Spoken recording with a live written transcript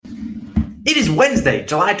It is Wednesday,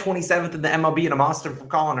 July 27th in the MLB, and I'm Austin from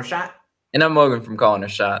Calling a Shot. And I'm Logan from Calling a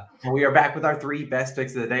Shot. And we are back with our three best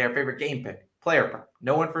picks of the day, our favorite game pick, player prop,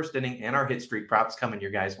 no one first inning, and our hit streak props coming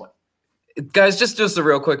your guys' way. Guys, just a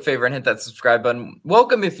real quick favor and hit that subscribe button.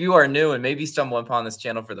 Welcome if you are new and maybe stumble upon this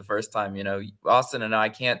channel for the first time. You know, Austin and I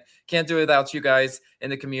can't do it without you guys in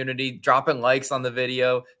the community, dropping likes on the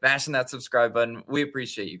video, mashing that subscribe button. We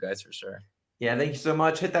appreciate you guys for sure. Yeah, thank you so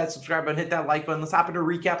much. Hit that subscribe button, hit that like button. Let's hop into a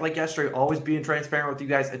recap like yesterday. Always being transparent with you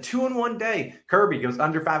guys. A 2-in-1 day. Kirby goes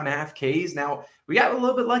under 5.5 Ks. Now, we got a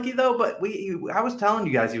little bit lucky, though, but I was telling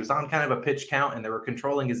you guys he was on kind of a pitch count, and they were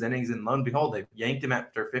controlling his innings, and lo and behold, they yanked him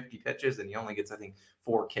after 50 pitches, and he only gets, I think,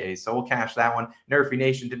 4 Ks. So we'll cash that one. Nerfy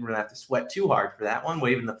Nation didn't really have to sweat too hard for that one,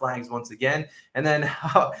 waving the flags once again. And then,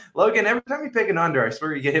 Logan, every time you pick an under, I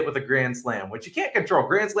swear you get hit with a grand slam, which you can't control.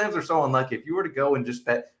 Grand slams are so unlucky. If you were to go and just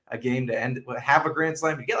bet a game to end, have a grand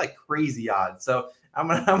slam, you get like crazy odds. So I'm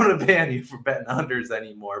gonna ban you for betting unders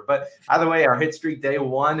anymore. But either way, our hit streak day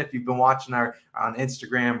one. If you've been watching our on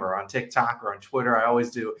Instagram or on TikTok or on Twitter, I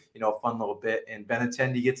always do a fun little bit. And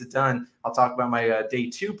Benintendi gets it done. I'll talk about my day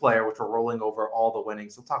two player, which we're rolling over all the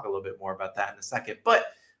winnings. We'll talk a little bit more about that in a second. But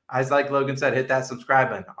as like Logan said, hit that subscribe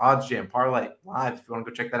button. OddsJam, Parlay, live. If you want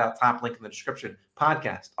to go check that out, top link in the description.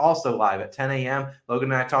 Podcast, also live at 10 a.m.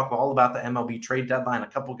 Logan and I talk all about the MLB trade deadline. A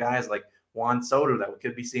couple guys like Juan Soto that we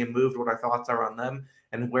could be seeing moved, what our thoughts are on them,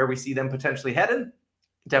 and where we see them potentially headed.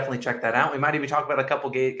 Definitely check that out. We might even talk about a couple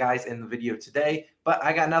guys in the video today. But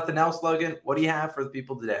I got nothing else, Logan. What do you have for the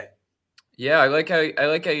people today? Yeah, I like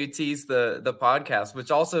how you tease the podcast,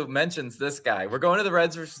 which also mentions this guy. We're going to the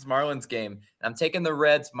Reds versus Marlins game. And I'm taking the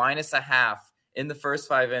Reds -0.5 in the first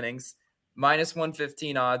 5 innings.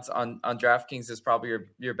 -115 odds on DraftKings is probably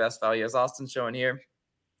your best value, as Austin's showing here.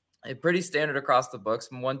 Pretty standard across the books.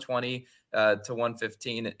 From 120 to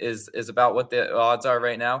 115 is about what the odds are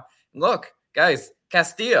right now. Look, guys,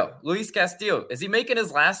 Luis Castillo, is he making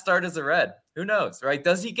his last start as a Red? Who knows, right?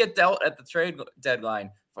 Does he get dealt at the trade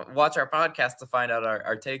deadline? Watch our podcast to find out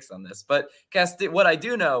our takes on this. But what I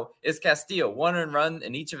do know is Castillo, 1 run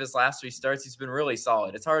in each of his last 3 starts. He's been really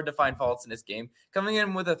solid. It's hard to find faults in his game. Coming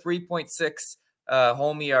in with a 3.6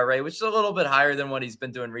 home ERA, which is a little bit higher than what he's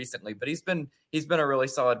been doing recently, but he's been a really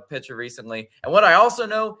solid pitcher recently. And what I also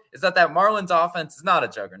know is that Marlins offense is not a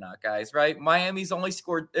juggernaut, guys, right? Miami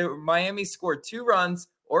scored 2 runs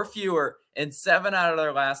or fewer in 7 out of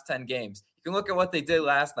their last 10 games. You can look at what they did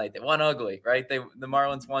last night. They won ugly, right? The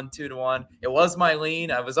Marlins won 2-1. It was my lean.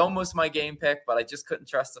 I was almost my game pick, but I just couldn't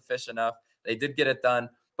trust the fish enough. They did get it done.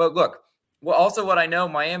 But look, also what I know,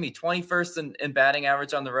 Miami 21st in batting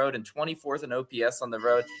average on the road and 24th in OPS on the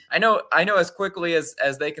road. I know as quickly as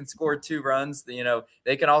they can score 2 runs,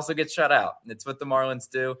 they can also get shut out. It's what the Marlins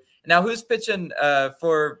do. Now, who's pitching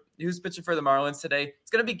for the Marlins today? It's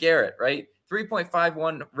going to be Garrett, right?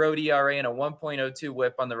 3.51 road ERA and a 1.02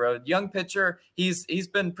 whip on the road. Young pitcher. He's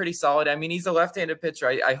been pretty solid. I mean, he's a left-handed pitcher.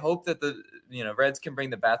 I hope that the Reds can bring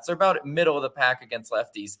the bats. They're about middle of the pack against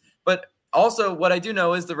lefties. But also what I do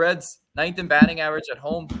know is the Reds 9th in batting average at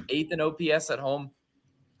home, 8th in OPS at home.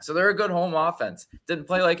 So they're a good home offense. Didn't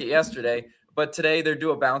play like it yesterday, but today they're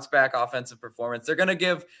due a bounce back offensive performance. They're going to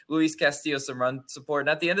give Luis Castillo some run support. And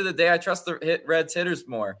at the end of the day, I trust the Reds hitters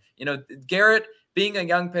more. Garrett, being a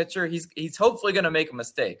young pitcher, he's hopefully going to make a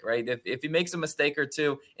mistake, right? If he makes a mistake or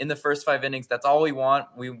two in the first 5 innings, that's all we want.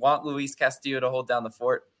 We want Luis Castillo to hold down the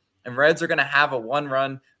fort. And Reds are going to have a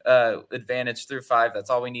 1-run advantage through 5. That's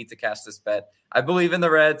all we need to cash this bet. I believe in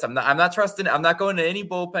the Reds. I'm not trusting. I'm not going to any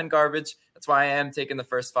bullpen garbage. That's why I am taking the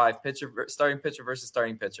first 5 starting pitcher versus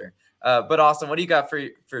starting pitcher. But Austin, what do you got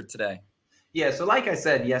for today? Yeah, so like I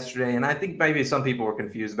said yesterday, and I think maybe some people were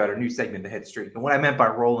confused about our new segment, the hit streak, and what I meant by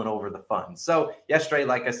rolling over the funds. So yesterday,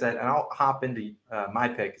 like I said, and I'll hop into my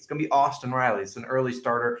pick. It's going to be Austin Riley. It's an early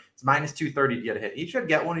starter. It's -230 to get a hit. He should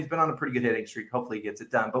get one. He's been on a pretty good hitting streak. Hopefully he gets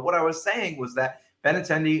it done. But what I was saying was that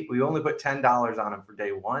Benintendi, we only put $10 on him for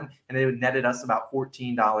day 1, and it netted us about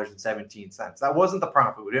 $14.17. That wasn't the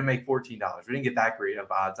profit. We didn't make $14. We didn't get that great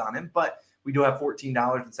of odds on him, but we do have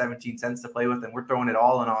 $14.17 to play with, and we're throwing it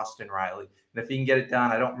all in Austin Riley. And if he can get it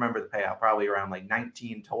done, I don't remember the payout, probably around like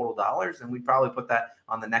 $19 total, and we'd probably put that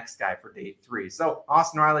on the next guy for day 3. So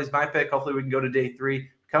Austin Riley's my pick. Hopefully we can go to day 3.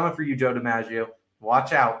 Coming for you, Joe DiMaggio.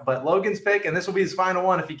 Watch out. But Logan's pick, and this will be his final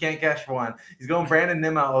one if he can't cash for one. He's going Brandon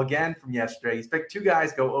Nimmo again from yesterday. He's picked 2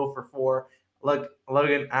 guys, go 0 for 4. Look,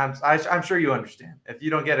 Logan, I'm sure you understand. If you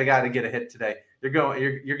don't get a guy to get a hit today,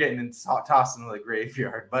 you're getting tossed into the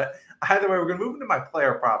graveyard. But either way, we're going to move into my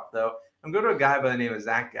player prop, though. I'm going to a guy by the name of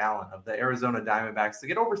Zach Gallen of the Arizona Diamondbacks to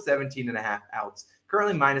get over 17.5 outs.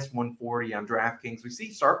 currently minus 140 on DraftKings. We see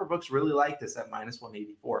Starper Books really like this at minus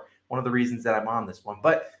 184. One of the reasons that I'm on this one.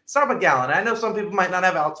 But start with Gallon. I know some people might not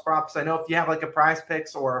have outs props. I know if you have like a Prize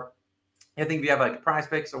Picks or I think if you have like Prize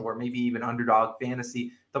Picks or maybe even Underdog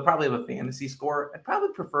Fantasy, they'll probably have a fantasy score. I'd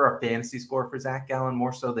probably prefer a fantasy score for Zach Gallen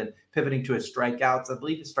more so than pivoting to his strikeouts. I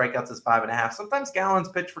believe his strikeouts is 5.5. Sometimes Gallen's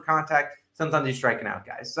pitch for contact. Sometimes he's striking out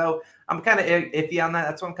guys. So I'm kind of iffy on that.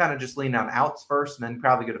 That's why I'm kind of just leaning on outs first and then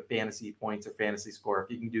probably go to fantasy points or fantasy score if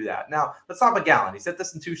you can do that. Now, let's talk about Gallen. He's hit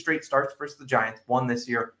this in 2 straight starts versus the Giants. 1 this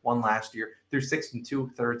year, 1 last year. Through 6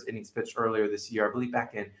 2/3 innings pitched earlier this year. I believe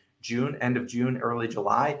back in June, end of June, early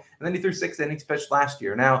July. And then he threw 6 innings pitched last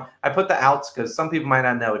year. Now, I put the outs because some people might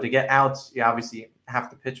not know. To get outs, you obviously have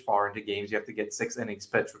to pitch far into games. You have to get 6 innings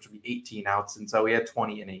pitched, which would be 18 outs. And so he had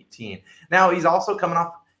 20 and 18. Now, he's also coming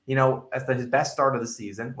off, his best start of the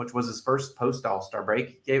season, which was his first post-All-Star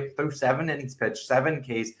break. He threw 7 innings pitched, 7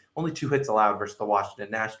 Ks, only 2 hits allowed versus the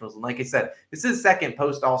Washington Nationals. And like I said, this is his second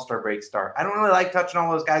post-All-Star break start. I don't really like touching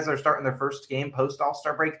all those guys that are starting their first game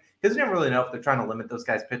post-All-Star break because you never really know if they're trying to limit those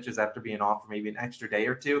guys' pitches after being off for maybe an extra day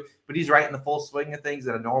or two. But he's right in the full swing of things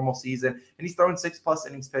in a normal season. And he's throwing 6+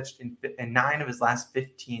 innings pitched in 9 of his last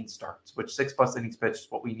 15 starts, which 6+ innings pitched is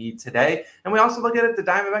what we need today. And we also look at it, the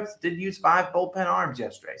Diamondbacks did use 5 bullpen arms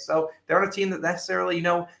yesterday. So they're on a team that necessarily,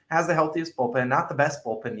 has the healthiest bullpen, not the best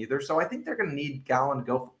bullpen either. So I think they're going to need Gallen to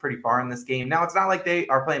go pretty far in this game. Now, it's not like they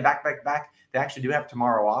are playing back. They actually do have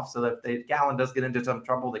tomorrow off, so that if Gallen does get into some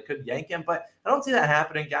trouble, they could yank him. But I don't see that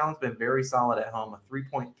happening. Gallen's been very solid at home, a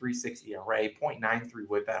 3.36 ERA, 0.93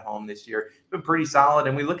 whip at home this year. It's been pretty solid.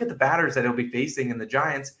 And we look at the batters that he'll be facing in the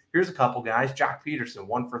Giants. Here's a couple guys. Jock Peterson,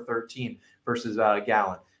 1 for 13 versus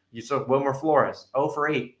Gallen. You saw Wilmer Flores, 0 for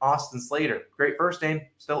 8. Austin Slater, great first name,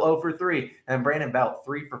 still 0 for 3. And Brandon Belt,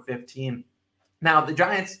 3 for 15. Now, the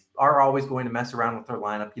Giants are always going to mess around with their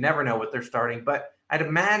lineup. You never know what they're starting, but I'd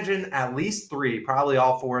imagine at least 3, probably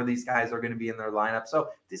all 4 of these guys are going to be in their lineup. So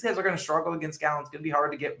these guys are going to struggle against Gallen. It's going to be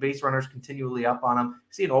hard to get base runners continually up on them.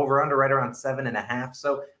 See an over-under right around 7.5.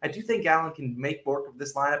 So I do think Gallen can make work of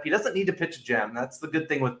this lineup. He doesn't need to pitch a gem. That's the good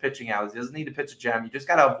thing with pitching out. He doesn't need to pitch a gem. You just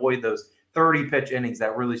got to avoid those 30-pitch innings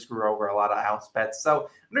that really screw over a lot of house bets. So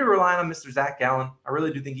I'm going to rely on Mr. Zach Gallen. I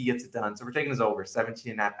really do think he gets it done. So we're taking his over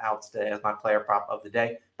 17.5 outs today as my player prop of the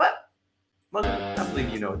day. But look, I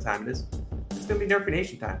believe you know what time it is. It's going to be Nerfy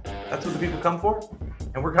Nation time. That's what the people come for.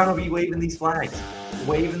 And we're going to be waving these flags.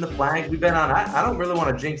 Waving the flags. We've been on, I don't really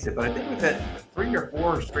want to jinx it, but I think we've hit 3 or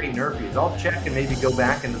 4 straight Nerfies. I'll check and maybe go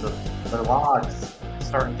back into the logs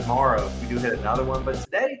starting tomorrow if we do hit another one. But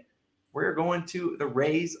today, we're going to the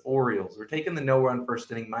Rays Orioles. We're taking the no-run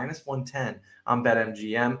first inning, minus 110 on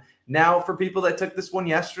BetMGM. Now, for people that took this one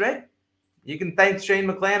yesterday, you can thank Shane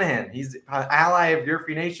McClanahan. He's an ally of your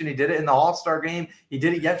Free Nation. He did it in the All-Star game. He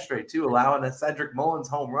did it yesterday, too, allowing a Cedric Mullins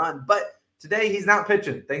home run. But today, he's not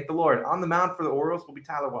pitching. Thank the Lord. On the mound for the Orioles will be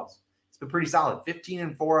Tyler Wells. It's been pretty solid.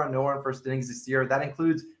 15-4 on no-run first innings this year. That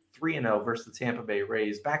includes 3-0 versus the Tampa Bay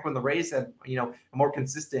Rays. Back when the Rays had, more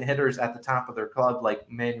consistent hitters at the top of their club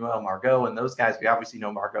like Manuel Margot and those guys, we obviously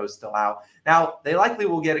know Margot's still out. Now, they likely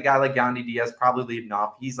will get a guy like Yandy Diaz probably leading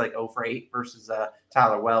off. He's like 0 for 8 versus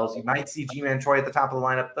Tyler Wells. You might see G-Man Choi at the top of the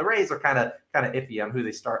lineup. The Rays are kind of iffy on who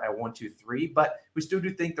they start at 1, 2, 3, but we still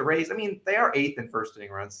do think the Rays, they are 8th in first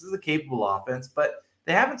inning runs. This is a capable offense, but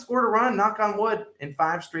they haven't scored a run, knock on wood, in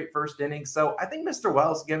 5 straight first innings. So I think Mr.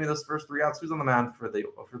 Wells gave me those first 3 outs. Who's on the mound for the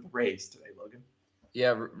Rays today, Logan?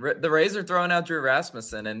 Yeah, the Rays are throwing out Drew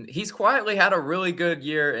Rasmussen, and he's quietly had a really good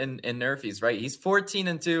year in Nerfies, right? He's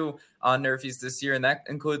 14-2 on Nerfies this year, and that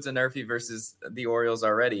includes a Nerfie versus the Orioles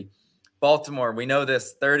already. Baltimore, we know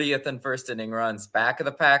this, 30th in first inning runs, back of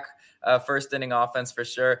the pack first inning offense for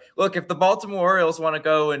sure. Look, if the Baltimore Orioles want to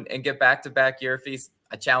go and get back-to-back Nerfies,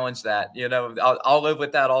 I challenge that. I'll live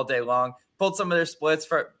with that all day long. Pulled some of their splits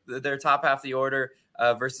for their top half of the order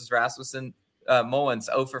versus Rasmussen. Mullins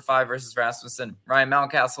 0 for 5 versus Rasmussen. Ryan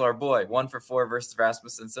Mountcastle, our boy, 1 for 4 versus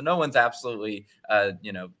Rasmussen. So no one's absolutely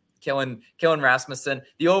killing Rasmussen.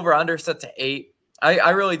 The over/under set to 8. I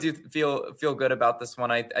really do feel good about this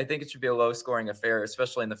one. I think it should be a low scoring affair,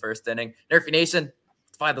 especially in the first inning. Nerfy Nation,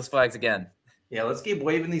 let's find those flags again. Yeah, let's keep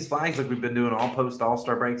waving these flags like we've been doing all post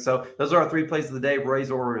All-Star break. So those are our 3 plays of the day. Rays,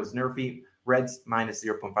 Orioles, Nerfy, Reds minus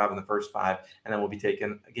 0.5 in the first 5. And then we'll be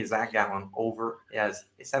taking Zach Gallen over as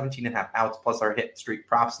 17.5 outs plus our hit streak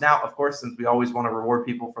props. Now, of course, since we always want to reward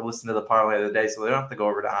people for listening to the parlay of the day, so they don't have to go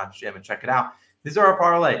over to OddsJam and check it out. These are our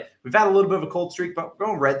parlay. We've had a little bit of a cold streak, but we're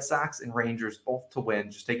going Red Sox and Rangers both to win,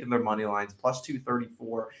 just taking their money lines, plus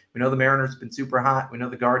 234. We know the Mariners have been super hot. We know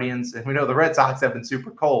the Guardians, and we know the Red Sox have been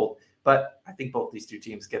super cold. But I think both these two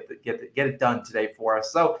teams get it done today for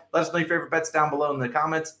us. So let us know your favorite bets down below in the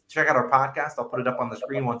comments. Check out our podcast. I'll put it up on the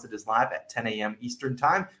screen once it is live at 10 a.m. Eastern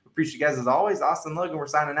time. Appreciate you guys as always. Austin Logan, we're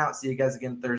signing out. See you guys again Thursday.